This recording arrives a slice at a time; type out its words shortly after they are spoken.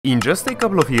In just a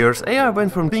couple of years, AI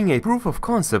went from being a proof of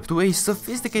concept to a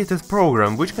sophisticated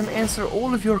program which can answer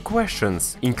all of your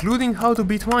questions, including how to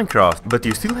beat Minecraft, but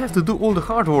you still have to do all the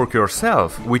hard work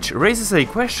yourself, which raises a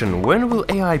question: when will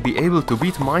AI be able to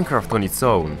beat Minecraft on its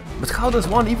own? But how does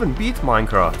one even beat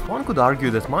Minecraft? One could argue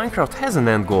that Minecraft has an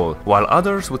end goal, while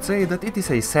others would say that it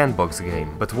is a sandbox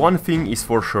game. But one thing is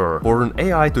for sure: for an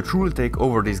AI to truly take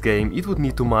over this game, it would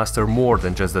need to master more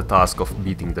than just the task of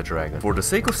beating the dragon. For the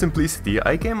sake of simplicity,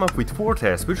 I came up with 4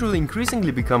 tests which will increasingly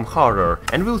become harder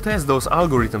and will test those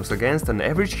algorithms against an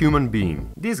average human being.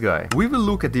 This guy. We will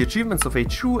look at the achievements of a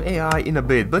true AI in a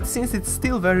bit, but since it's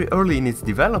still very early in its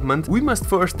development, we must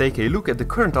first take a look at the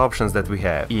current options that we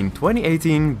have. In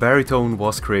 2018, Baritone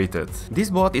was created. This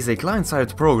bot is a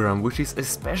client-side program which is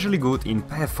especially good in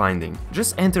pathfinding.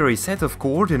 Just enter a set of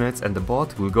coordinates and the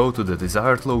bot will go to the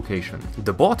desired location.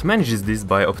 The bot manages this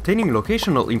by obtaining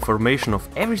locational information of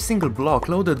every single block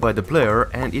loaded by the player,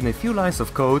 and in a few lines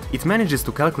of code, it manages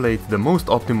to calculate the most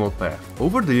optimal path.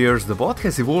 Over the years, the bot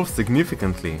has evolved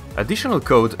significantly. Additional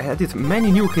code added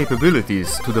many new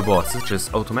capabilities to the bot, such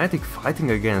as automatic fighting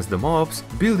against the mobs,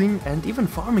 building and even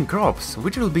farming crops,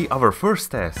 which will be our first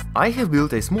test. I have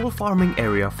built a small farming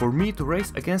area for me to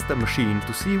race against the machine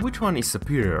to see which one is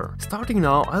superior. Starting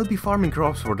now, I'll be farming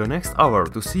crops for the next hour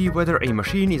to see whether a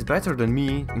machine is better than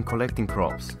me in collecting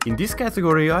crops. In this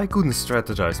category, I couldn't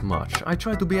strategize much. I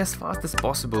tried to be as fast as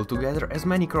possible to gather as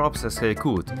many crops as I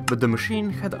could, but the machine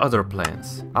had other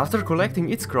plans. After collecting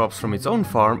its crops from its own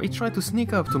farm, it tried to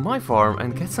sneak up to my farm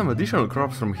and get some additional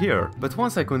crops from here, but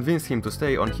once I convinced him to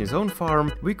stay on his own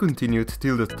farm, we continued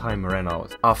till the time ran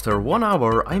out. After 1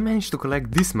 hour, I managed to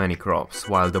collect this many crops,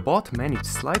 while the bot managed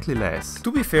slightly less.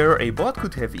 To be fair, a bot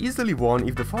could have easily won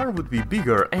if the farm would be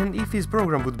bigger and if his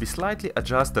program would be slightly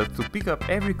adjusted to pick up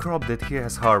every crop that he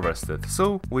has harvested,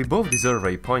 so we both deserve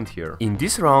a point here. In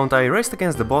this round, I raced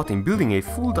against the bot in building a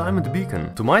full diamond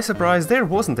beacon. To my surprise, there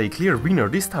wasn't a clear winner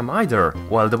this time either.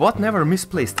 While the bot never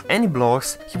misplaced any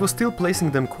blocks, he was still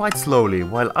placing them quite slowly,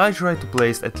 while I tried to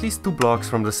place at least 2 blocks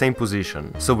from the same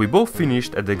position. So we both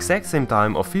finished at the exact same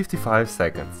time of 55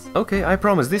 seconds. Okay, I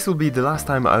promise this will be the last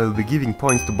time I will be giving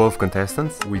points to both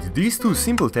contestants. With these 2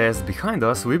 simple tests behind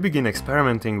us, we begin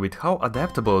experimenting with how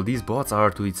adaptable these bots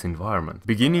are to its environment.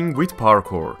 Beginning with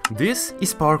parkour. This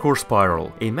is Parkour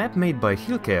Spiral, a map made by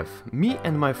Hillkev. Me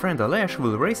and my friend Alesh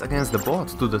will race against the bot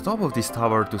to the top of this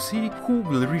tower to see who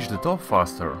will reach the top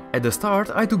faster. At the start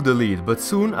I took the lead, but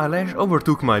soon Alesh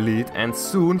overtook my lead and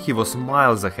soon he was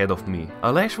miles ahead of me.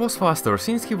 Alesh was faster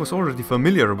since he was already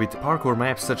familiar with parkour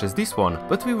maps such as this one,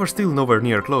 but we were still nowhere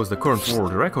near close the current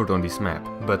world record on this map.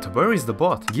 But where is the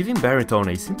bot? Giving Baritone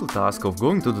a simple task of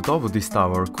going to the top of this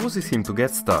tower causes him to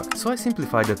get stuck, so I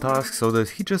simplified the task so that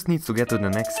he just needs to get to the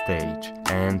next stage.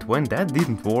 And when that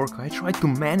didn't work, I tried to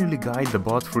manually guide the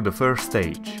bot through the first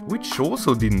stage, which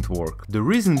also didn't work. The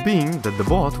reason being that the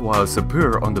bot, while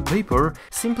superior on the paper,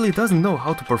 simply doesn't know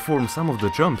how to perform some of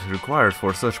the jumps required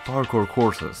for such parkour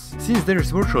courses. Since there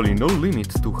is virtually no limit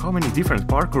to how many different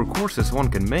parkour courses one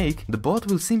can make, the bot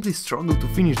will simply struggle to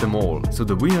finish them all, so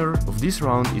the winner of this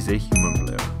round is a human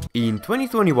player. In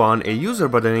 2021, a user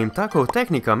by the name Taco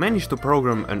Technica managed to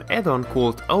program an add-on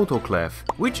called Autoclave,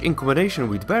 which in combination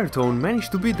with Baritone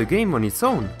managed to beat the game on its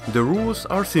own. The rules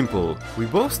are simple. We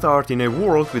both start in a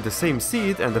world with the same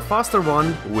seed and the faster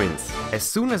one wins. As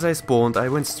soon as I spawned, I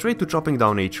went straight to chopping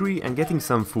down a tree and getting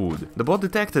some food. The bot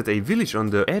detected a village on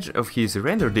the edge of his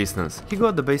render distance. He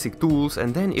got the basic tools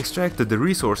and then extracted the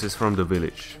resources from the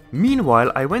village.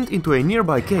 Meanwhile, I went into a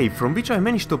nearby cave from which I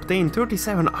managed to obtain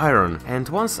 37 iron, and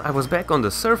once I was back on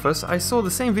the surface, I saw the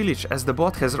same village as the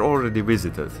bot has already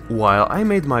visited. While I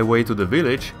made my way to the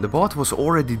village, the bot was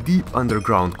already deep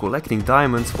underground collecting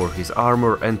diamonds for his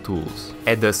armor and tools.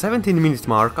 At the 17-minute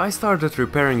mark, I started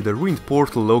repairing the ruined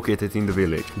portal located in the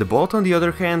village. The bot, on the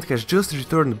other hand, has just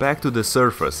returned back to the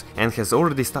surface and has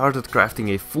already started crafting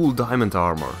a full diamond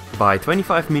armor. By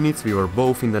 25 minutes we were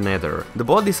both in the nether. The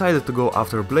bot decided to go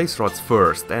after blaze rods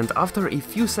first, and after a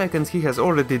few seconds he has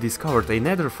already discovered a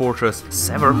nether fortress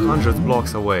several hundred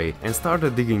blocks away and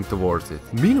started digging towards it.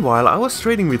 Meanwhile, I was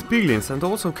trading with piglins and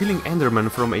also killing endermen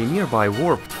from a nearby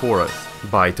warped forest.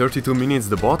 By 32 minutes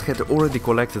the bot had already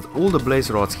collected all the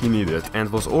blaze rods he needed and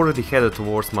was already headed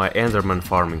towards my enderman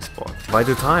farming spot. By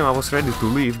the time I was ready to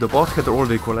leave, the bot had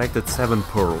already collected 7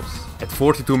 pearls. At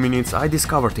 42 minutes I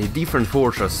discovered a different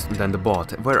fortress than the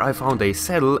bot, where I found a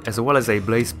saddle as well as a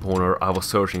blaze spawner I was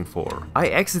searching for. I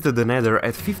exited the nether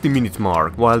at 50-minute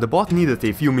mark, while the bot needed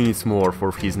a few minutes more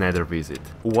for his nether visit.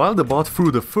 While the bot threw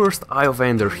the first Eye of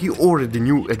Ender, he already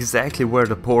knew exactly where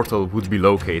the portal would be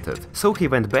located, so he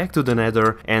went back to the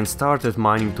nether and started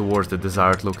mining towards the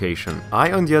desired location.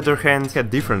 I, on the other hand, had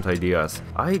different ideas.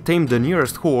 I tamed the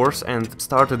nearest horse and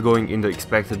started going in the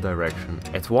expected direction.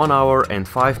 At 1 hour and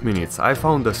 5 minutes I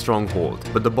found a stronghold,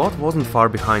 but the bot wasn't far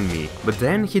behind me. But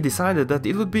then he decided that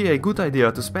it would be a good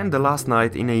idea to spend the last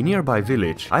night in a nearby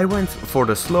village. I went for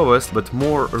the slowest but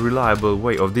more reliable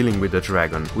way of dealing with the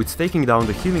dragon, with taking down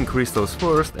the healing crystals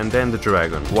first and then the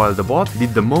dragon, while the bot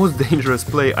did the most dangerous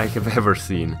play I have ever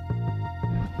seen.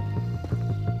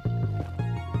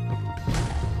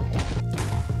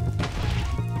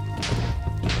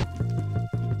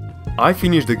 I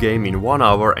finished the game in 1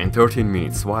 hour and 13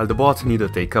 minutes, while the bot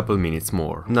needed a couple minutes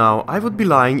more. Now, I would be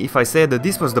lying if I said that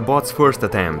this was the bot's first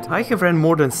attempt. I have ran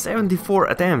more than 74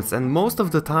 attempts, and most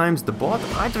of the times the bot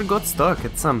either got stuck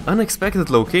at some unexpected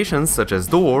locations such as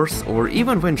doors, or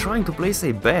even when trying to place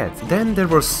a bet. Then there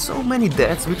were so many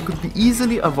deaths which could be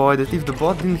easily avoided if the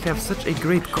bot didn't have such a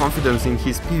great confidence in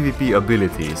his PvP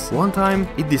abilities. One time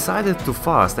it decided to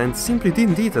fast and simply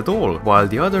didn't eat at all, while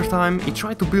the other time it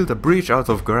tried to build a bridge out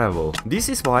of gravel. This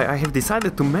is why I have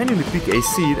decided to manually pick a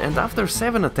seed, and after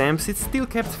 7 attempts it still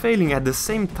kept failing at the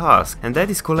same task, and that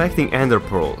is collecting ender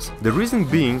pearls. The reason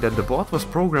being that the bot was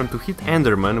programmed to hit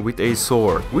enderman with a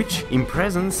sword, which in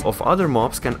presence of other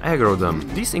mobs can aggro them.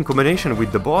 This in combination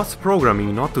with the bot's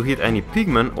programming not to hit any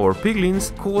pigmen or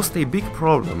piglins caused a big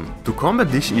problem. To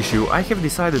combat this issue I have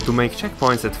decided to make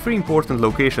checkpoints at 3 important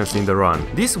locations in the run.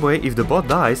 This way if the bot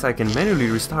dies I can manually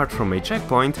restart from a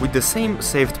checkpoint with the same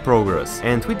saved progress,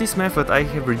 and with this method I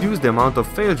have reduced the amount of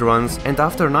failed runs, and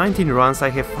after 19 runs I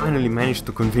have finally managed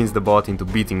to convince the bot into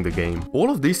beating the game. All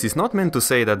of this is not meant to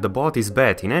say that the bot is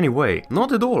bad in any way.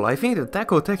 Not at all. I think that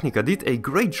Taco Technica did a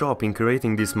great job in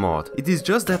creating this mod. It is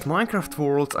just that Minecraft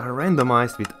worlds are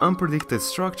randomized with unpredicted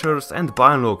structures and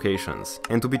biome locations.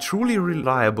 And to be truly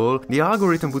reliable, the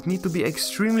algorithm would need to be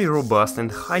extremely robust and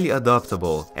highly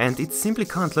adaptable, and it simply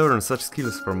can't learn such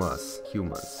skills from us,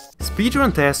 humans.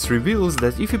 Speedrun tests reveals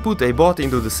that if you put a bot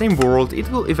into the same world, it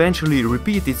will eventually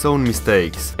repeat its own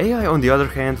mistakes. AI on the other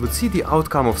hand would see the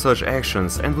outcome of such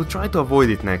actions and would try to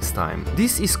avoid it next time.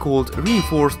 This is called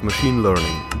reinforced machine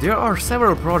learning. There are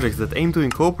several projects that aim to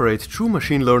incorporate true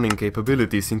machine learning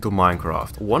capabilities into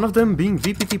Minecraft. One of them being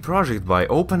VPT project by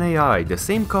OpenAI, the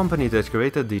same company that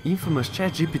created the infamous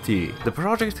ChatGPT. The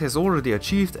project has already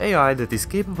achieved AI that is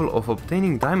capable of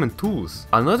obtaining diamond tools.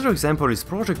 Another example is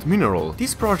Project Mineral.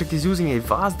 This project is using a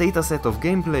vast dataset of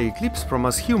gameplay clips from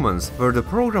us humans, where the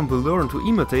program will learn to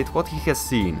imitate what he has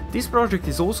seen. This project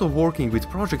is also working with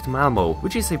Project Malmo,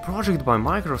 which is a project by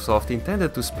Microsoft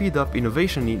intended to speed up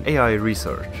innovation in AI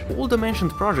research. All the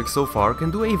mentioned projects so far can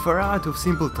do a variety of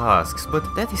simple tasks, but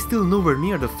that is still nowhere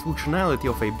near the functionality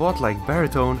of a bot like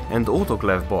Baritone and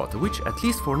Autoclave bot, which at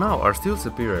least for now are still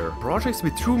superior. Projects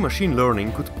with true machine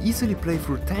learning could easily play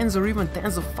through tens or even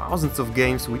tens of thousands of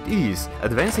games with ease,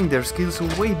 advancing their skills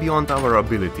way beyond our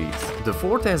abilities. The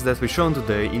 4 tests that we've shown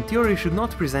today in theory should not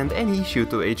present any issue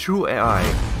to a true AI.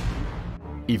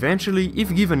 Eventually,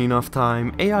 if given enough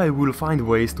time, AI will find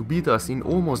ways to beat us in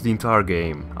almost the entire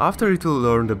game. After it will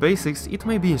learn the basics, it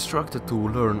may be instructed to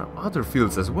learn other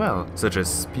fields as well, such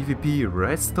as PvP,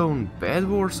 redstone, bed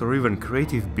wars, or even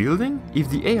creative building. If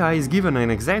the AI is given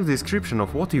an exact description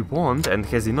of what we want and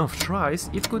has enough tries,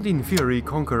 it could in theory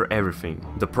conquer everything.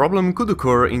 The problem could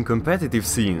occur in competitive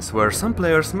scenes, where some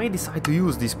players may decide to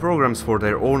use these programs for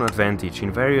their own advantage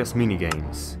in various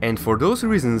minigames. And for those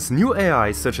reasons, new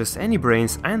AIs such as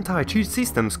AnyBrain's anti-cheat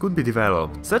systems could be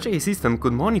developed. Such a system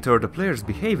could monitor the player's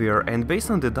behavior and based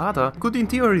on the data could in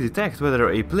theory detect whether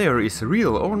a player is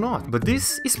real or not. But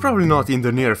this is probably not in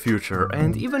the near future,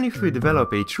 and even if we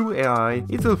develop a true AI,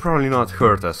 it will probably not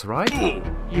hurt us, right?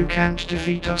 You can't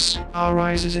defeat us. Our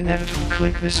rise is inevitable.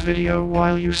 Click this video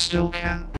while you still can.